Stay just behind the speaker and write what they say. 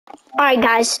Alright,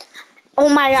 guys. Oh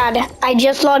my god, I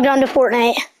just logged on to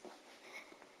Fortnite.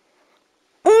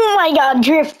 Oh my god,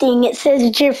 drifting. It says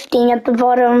drifting at the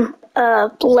bottom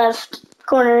left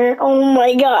corner. Oh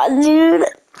my god, dude.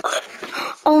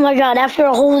 Oh my god, after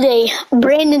a whole day.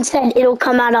 Brandon said it'll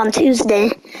come out on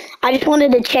Tuesday. I just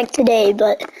wanted to check today,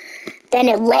 but then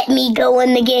it let me go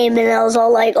in the game and I was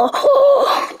all like,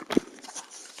 oh.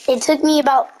 It took me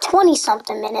about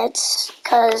 20-something minutes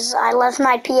because I left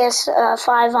my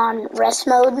PS5 on rest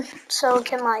mode so it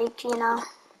can, like, you know,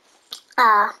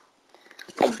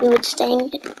 like do its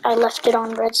thing. I left it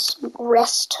on rest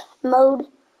mode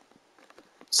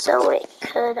so it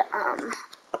could,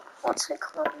 what's it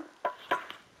called?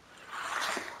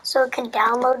 So it can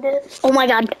download it. Oh my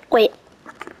god, wait.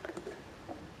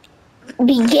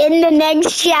 Begin the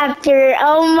next chapter.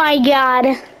 Oh my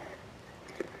god.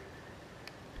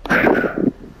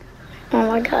 Oh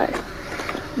my god.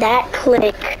 That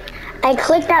click. I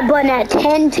clicked that button at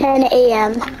 10:10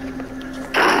 a.m.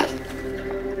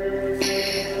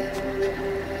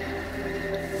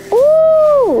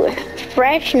 Ooh!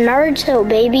 Fresh Naruto,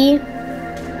 baby.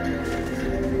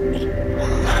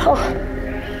 Oh.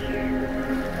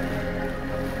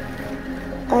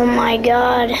 Oh my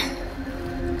god.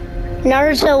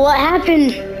 Naruto, what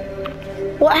happened?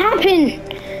 What happened?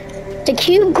 The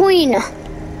Cube Queen.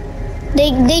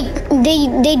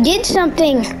 They did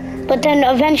something, but then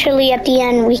eventually at the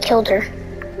end we killed her.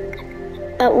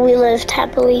 But we lived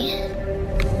happily.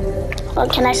 Oh,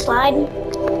 can I slide?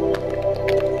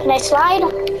 Can I slide?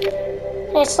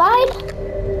 Can I slide?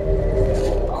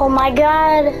 Oh my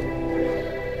god.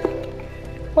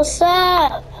 What's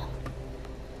up?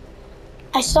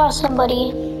 I saw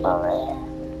somebody over there.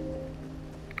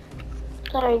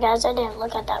 Sorry guys, I didn't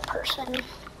look at that person.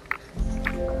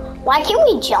 Why can't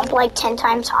we jump like 10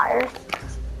 times higher?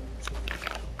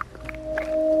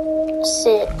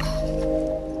 Sit.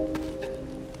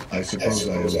 I suppose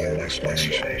I owe you an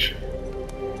explanation.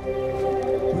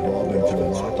 We've all been through a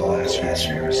lot the last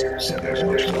few years, and there's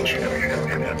much more than we can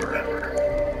remember.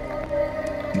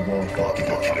 You've all fought the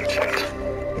fight,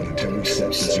 but until we set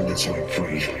the 0 point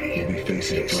free, we'll be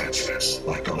facing threats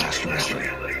like the last round,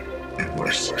 and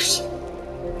worse.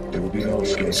 There will be no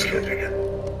escaping it.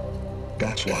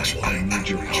 That's why I need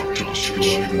your help to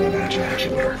destroy the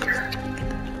imagination worker.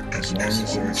 As long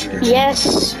as they're experiencing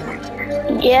Yes.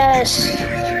 Yes.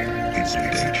 it's in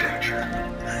danger.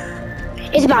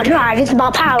 It's about drive, it's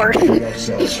about power. Free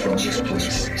ourselves from this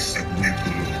place and leave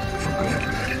you for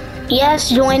good. Yes,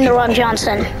 join the Rock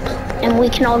Johnson. And we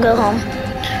can all go home.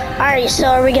 Alright, so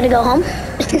are we gonna go home?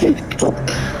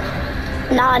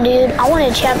 Nah, dude, I want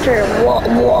a chapter. What?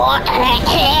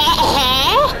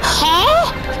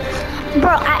 Bro,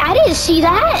 I didn't see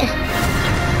that.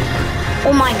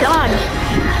 Oh my god.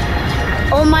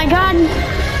 Oh my god.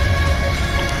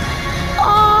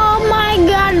 Oh my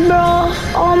god, bro.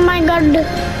 Oh my god.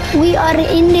 We are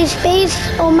in this space.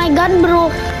 Oh my god,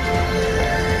 bro.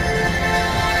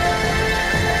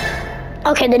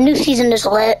 Okay, the new season is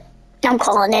lit. I'm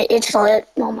calling it. It's lit.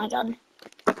 Oh my god.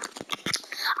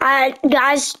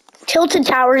 Guys, Tilted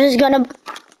Towers is gonna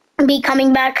be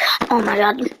coming back. Oh my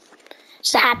god.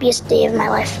 It's the happiest day of my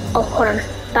life. Oh, hold on.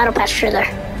 Battle Pass trailer.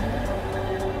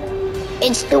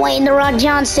 It's Dwayne The Rock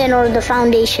Johnson or The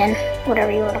Foundation.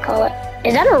 Whatever you want to call it.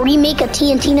 Is that a remake of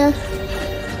TNT now?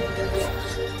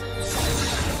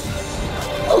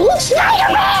 Oh,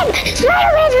 Spider-Man!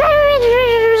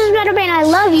 Spider-Man! I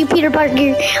love you, Peter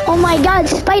Parker. Oh my god,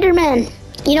 Spider-Man.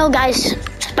 You know, guys,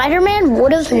 Spider-Man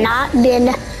would have not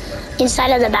been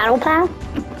inside of the Battle Pass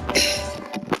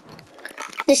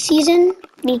this season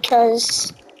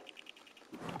because...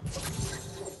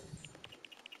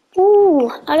 Ooh,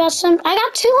 I got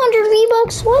 200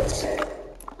 V-Bucks, what?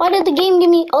 Why did the game give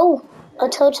me, oh, a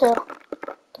Toto.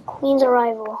 The Queen's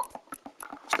Arrival.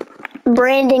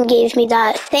 Brandon gave me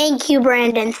that. Thank you,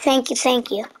 Brandon. Thank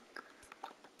you.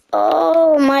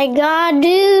 Oh my god,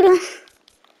 dude.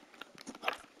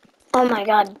 Oh my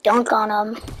god, dunk on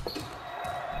him.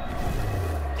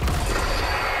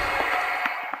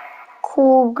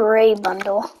 Cool gray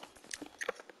bundle.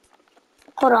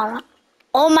 Hold on.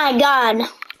 Oh my god.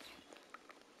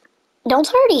 Don't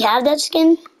I already have that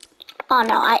skin? Oh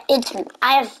no, I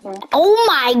have, oh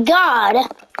my god.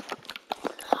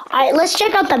 Alright, let's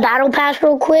check out the Battle Pass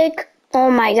real quick. Oh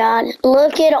my god,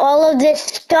 look at all of this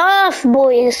stuff,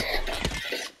 boys.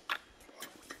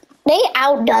 They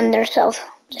outdone themselves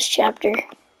this chapter.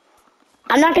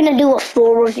 I'm not gonna do a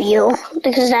full review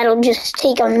because that'll just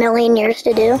take a million years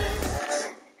to do.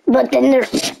 But then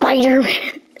there's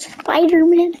Spider-Man.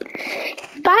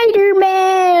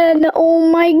 Spider-Man!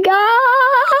 Oh my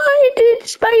god!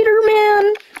 It's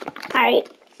Spider-Man! Alright.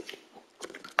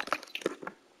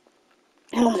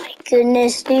 Oh my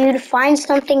goodness, dude. Find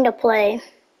something to play.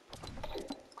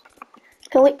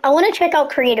 I want to check out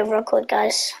creative real quick,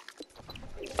 guys.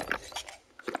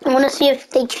 I want to see if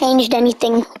they changed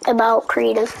anything about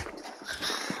creative.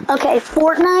 Okay,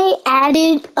 Fortnite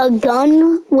added a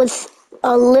gun with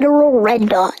a literal red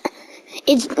dot.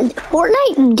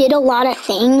 Fortnite did a lot of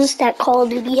things that Call of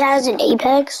Duty has in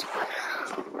Apex.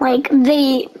 Like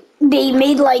they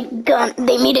made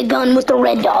a gun with a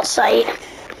red dot sight.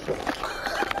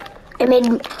 They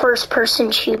made first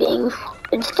person shooting.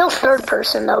 It's still third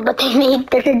person though, but they made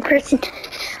third person.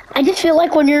 I just feel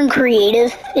like when you're in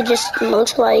creative, it just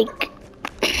looks like.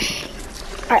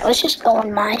 Alright, let's just go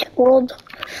in my world.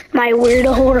 My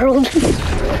weirdo world.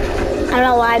 I don't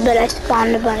know why, but I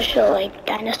spawned a bunch of like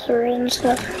dinosaurs and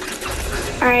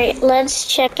stuff. Alright, let's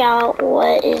check out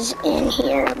what is in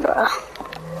here, bro.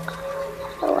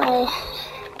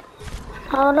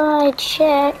 How do I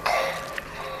check?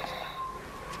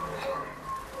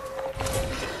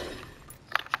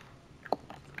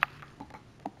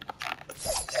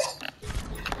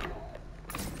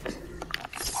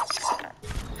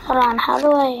 Hold on, how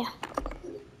do I?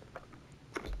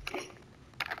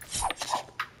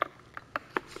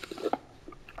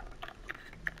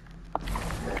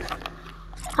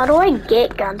 How do I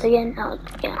get guns again? Oh,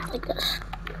 yeah, like this.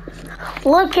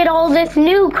 Look at all this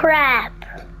new crap!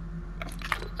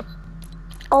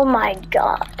 Oh my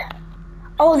god.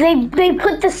 Oh, they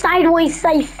put the sideways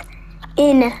sights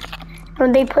in.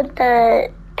 When they put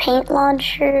the paint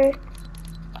launcher,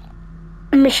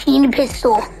 machine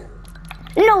pistol.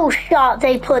 No shot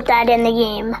they put that in the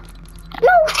game.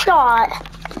 No shot.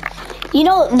 You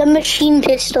know, the machine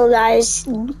pistol, guys.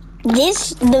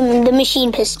 The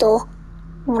machine pistol.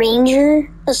 Ranger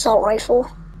assault rifle.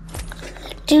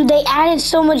 Dude, they added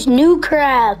so much new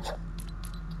crap.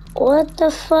 What the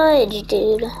fudge,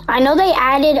 dude? I know they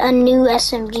added a new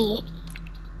SMG.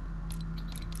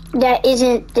 That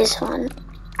isn't this one.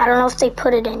 I don't know if they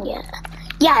put it in yet.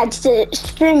 Yeah, it's the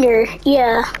Stringer.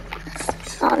 Yeah.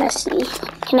 Honestly.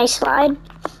 Can I slide?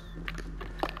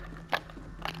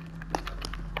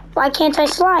 Why can't I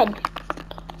slide?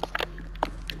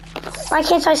 Why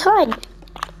can't I slide?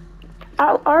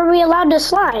 Are we allowed to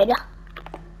slide?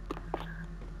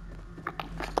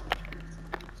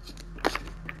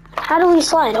 How do we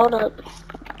slide? Hold up.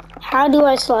 How do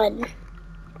I slide?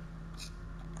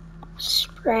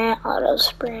 Sprint, auto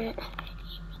sprint.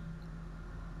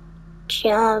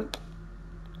 Jump.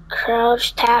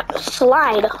 Crouch, tap,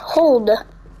 slide, hold.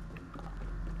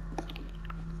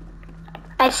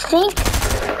 I think.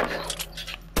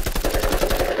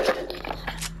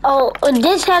 Oh,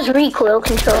 this has recoil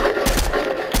control.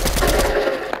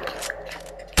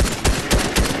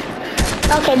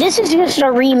 Okay, this is just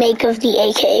a remake of the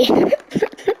AK.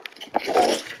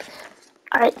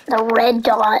 Alright, the red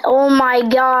dot. Oh my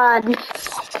god.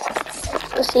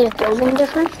 Let's see if building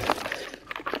different.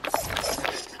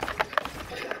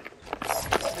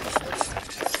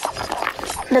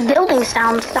 The building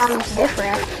sounds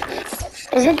different.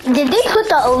 Did they put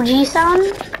the OG sound?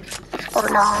 Or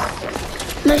no?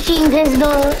 Machine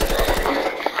pistol.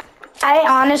 I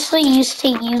honestly used to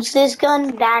use this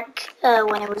gun back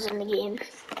when it was in the game.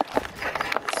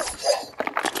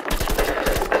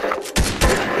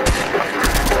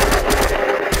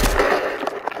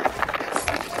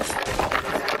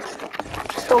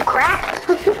 Still cracked.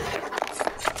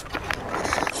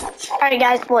 Alright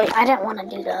guys, wait, I didn't want to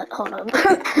do that. Hold on.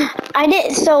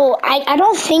 I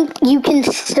don't think you can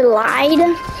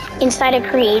slide inside of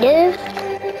creative.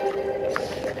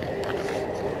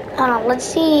 Hold on, let's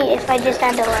see if I just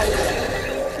had to like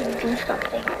do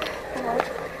something.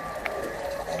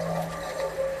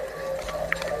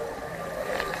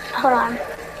 Hold on,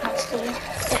 let's see.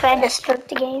 If I had to start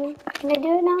the game, can I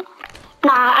do it now?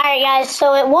 Nah, alright guys,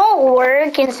 so it won't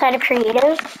work inside of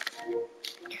creative.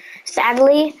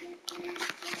 Sadly.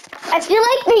 I feel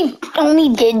like they only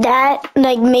did that,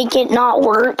 like make it not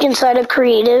work inside of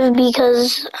creative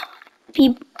because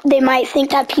they might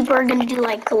think that people are gonna do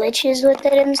like glitches with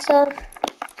it and stuff.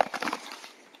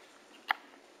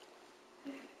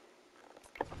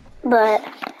 But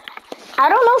I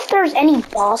don't know if there's any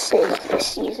bosses this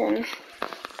season.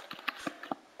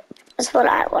 That's what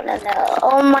I want to know.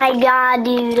 Oh my god,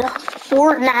 dude.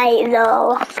 Fortnite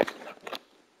though.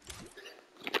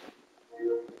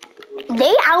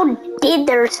 They outdid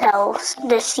themselves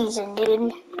this season,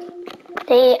 dude.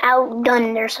 They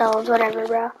outdone themselves, whatever,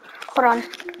 bro. Hold on.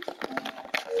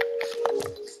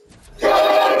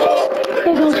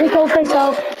 They go take off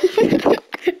myself.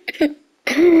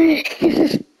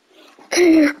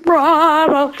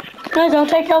 Bravo. No, don't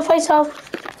take your face off.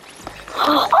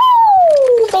 Oh,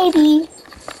 baby.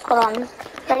 Hold on.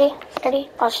 Ready? Ready?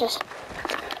 Watch this.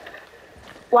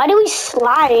 Why do we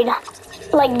slide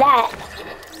like that?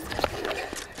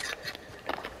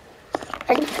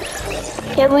 Ready?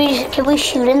 Can we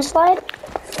shoot and slide?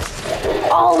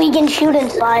 Oh, we can shoot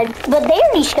and slide, but they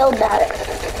already showed that.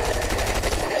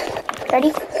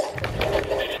 Ready?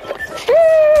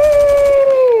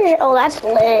 Oh, that's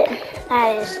lit.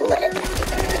 That is lit.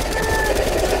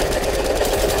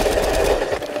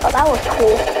 Oh, that was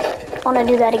cool. I want to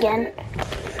do that again.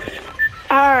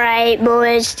 Alright,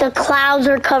 boys. The clouds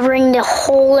are covering the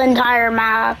whole entire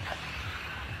map.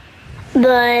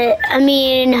 But, I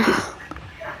mean,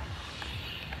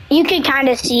 you can kind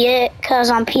of see it, because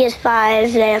on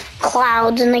PS5 they have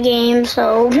clouds in the game,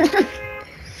 so...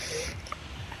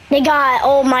 They got,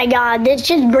 oh my god, this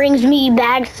just brings me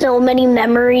back so many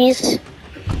memories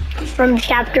from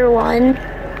Chapter 1.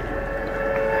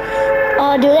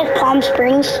 Do they have Palm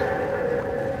Springs?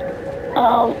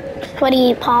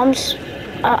 Sweaty Palms?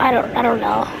 I don't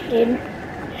know, dude.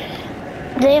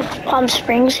 Do they have Palm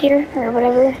Springs here, or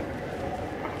whatever?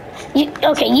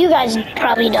 Okay, you guys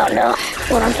probably don't know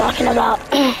what I'm talking about.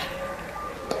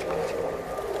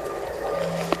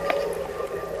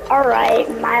 Alright,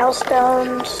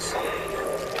 milestones.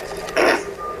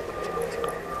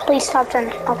 Please stop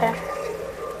turning. Okay.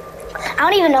 I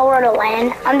don't even know where to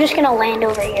land. I'm just gonna land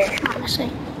over here, honestly.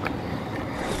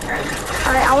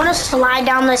 Alright, I wanna slide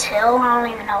down this hill. I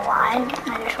don't even know why.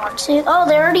 I just want to. Oh,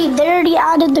 they already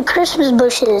added the Christmas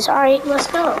bushes. Alright, let's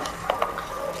go.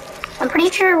 I'm pretty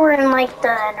sure we're in like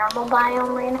the normal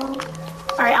biome right now.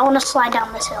 Alright, I wanna slide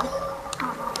down this hill. I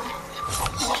don't know why.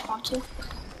 I just want to.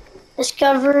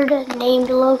 Discovered named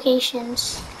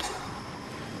locations.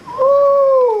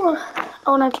 Ooh! I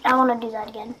wanna do that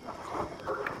again.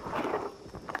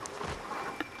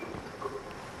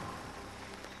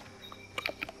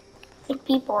 I think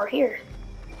people are here.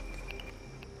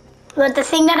 But the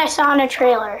thing that I saw in a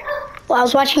trailer while I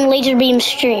was watching Laserbeam's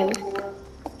stream.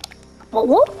 Well,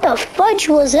 what the fudge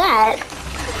was that?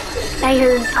 I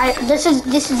heard. This is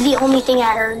the only thing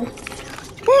I heard.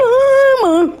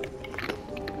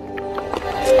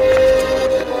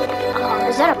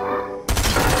 Is that a...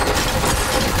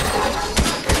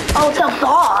 Oh, it's a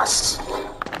boss. I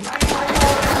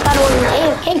thought it was an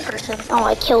AFK person. Oh,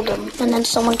 I killed him, and then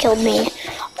someone killed me.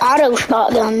 Auto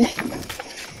shotgun.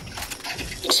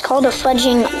 It's called a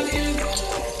fudging.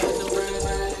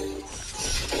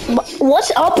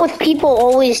 What's up with people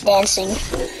always dancing?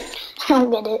 I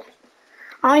don't get it.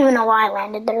 I don't even know why I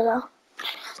landed there though.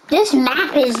 This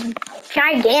map is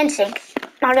gigantic.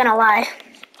 Not gonna lie.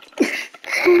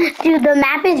 Dude, the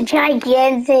map is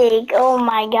gigantic. Oh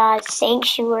my god,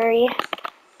 Sanctuary.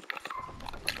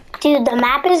 Dude, the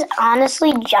map is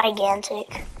honestly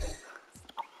gigantic.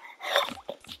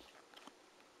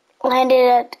 Landed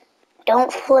at...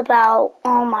 Don't flip out.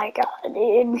 Oh my god,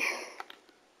 dude.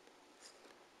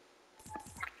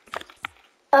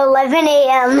 11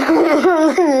 a.m.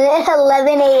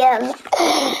 11 a.m.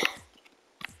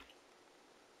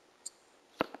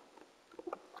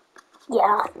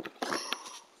 Yeah.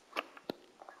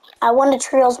 I won a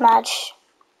trios match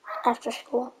after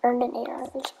school. Earned an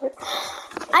 8.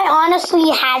 I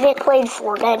honestly haven't played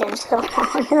Fortnite in so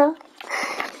long.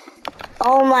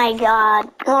 Oh my god.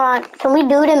 Hold on. Can we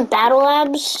do it in Battle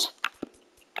Labs?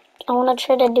 I want to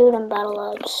try to do it in Battle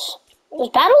Labs. Is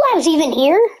Battle Labs even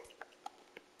here?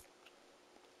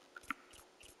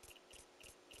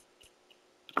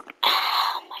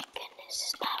 Oh my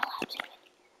goodness.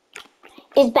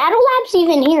 Is Battle Labs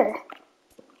even here?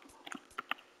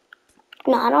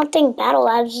 No, I don't think Battle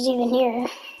Labs is even here.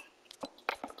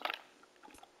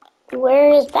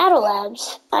 Where is Battle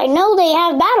Labs? I know they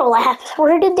have Battle Labs.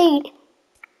 What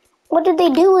did they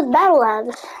do with Battle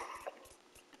Labs?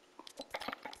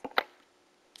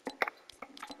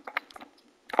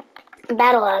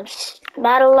 Battle Labs.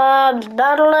 Battle Labs.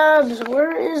 Battle Labs.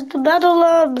 Where is the Battle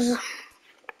Labs?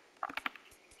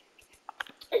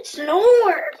 It's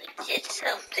nowhere. It's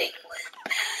something with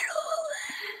Battle Labs.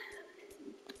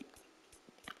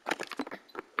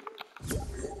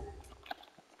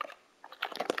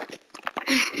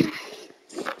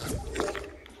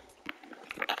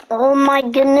 Oh my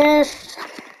goodness.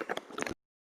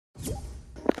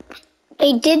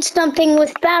 They did something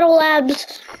with Battle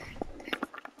Labs.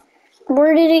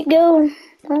 Where did it go?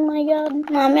 Oh my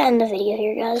god. I'm ending the video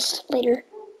here, guys. Later.